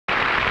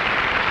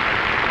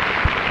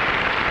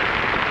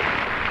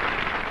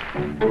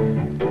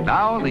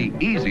Now, the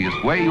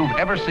easiest way you've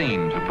ever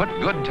seen to put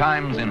good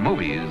times in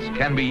movies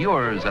can be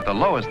yours at the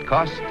lowest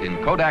cost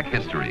in Kodak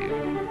history.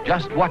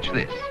 Just watch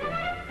this.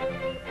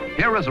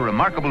 Here is a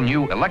remarkable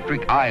new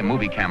electric eye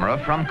movie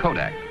camera from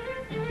Kodak.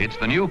 It's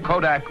the new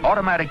Kodak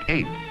Automatic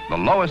 8, the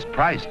lowest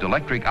priced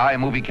electric eye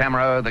movie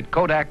camera that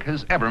Kodak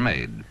has ever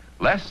made.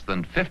 Less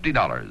than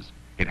 $50.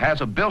 It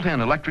has a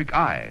built-in electric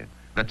eye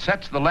that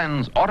sets the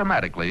lens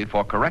automatically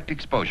for correct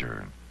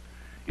exposure.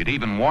 It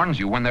even warns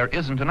you when there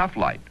isn't enough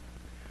light.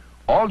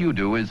 All you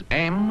do is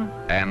aim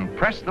and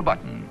press the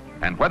button,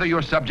 and whether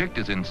your subject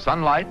is in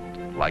sunlight,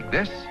 like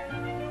this,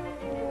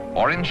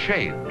 or in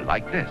shade,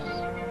 like this,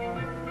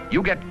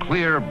 you get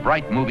clear,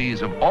 bright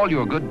movies of all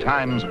your good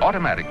times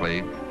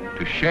automatically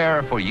to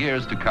share for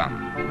years to come.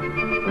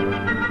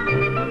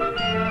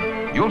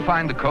 You'll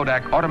find the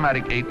Kodak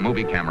Automatic 8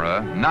 movie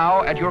camera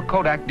now at your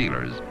Kodak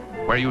dealers,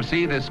 where you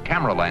see this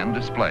Cameraland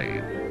display.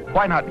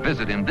 Why not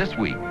visit him this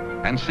week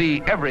and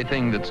see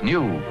everything that's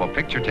new for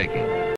picture taking?